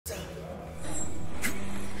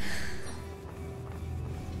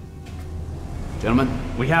Gentlemen,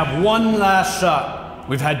 we have one last shot.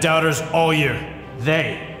 We've had doubters all year.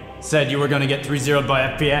 They said you were gonna get 3-0'd by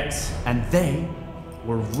FPX, and they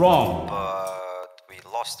were wrong. But we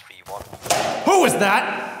lost 3-1. Who was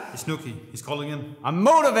that? It's Snooky. He's calling in. I'm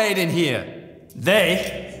motivated here.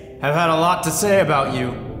 They have had a lot to say about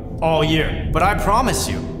you all year, but I promise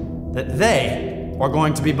you that they are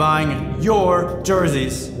going to be buying your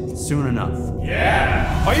jerseys soon enough.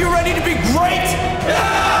 Yeah! Are you ready to be great?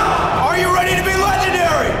 Yeah! Are you ready to be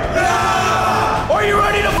legendary? Yeah! Are you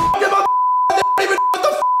ready to f*** them up? They don't even know what the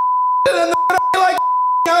f*** and then they're gonna be like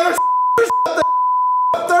out or something.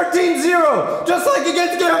 13-0, just like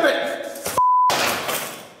against Gambit.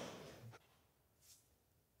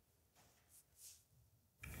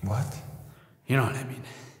 What? You know what I mean.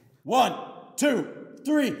 1, 2,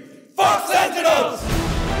 3, fuck Sentinels!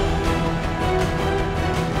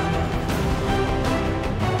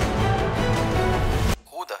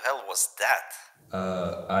 Who the hell was that?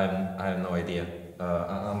 I have no idea.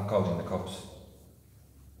 I'm calling the cops.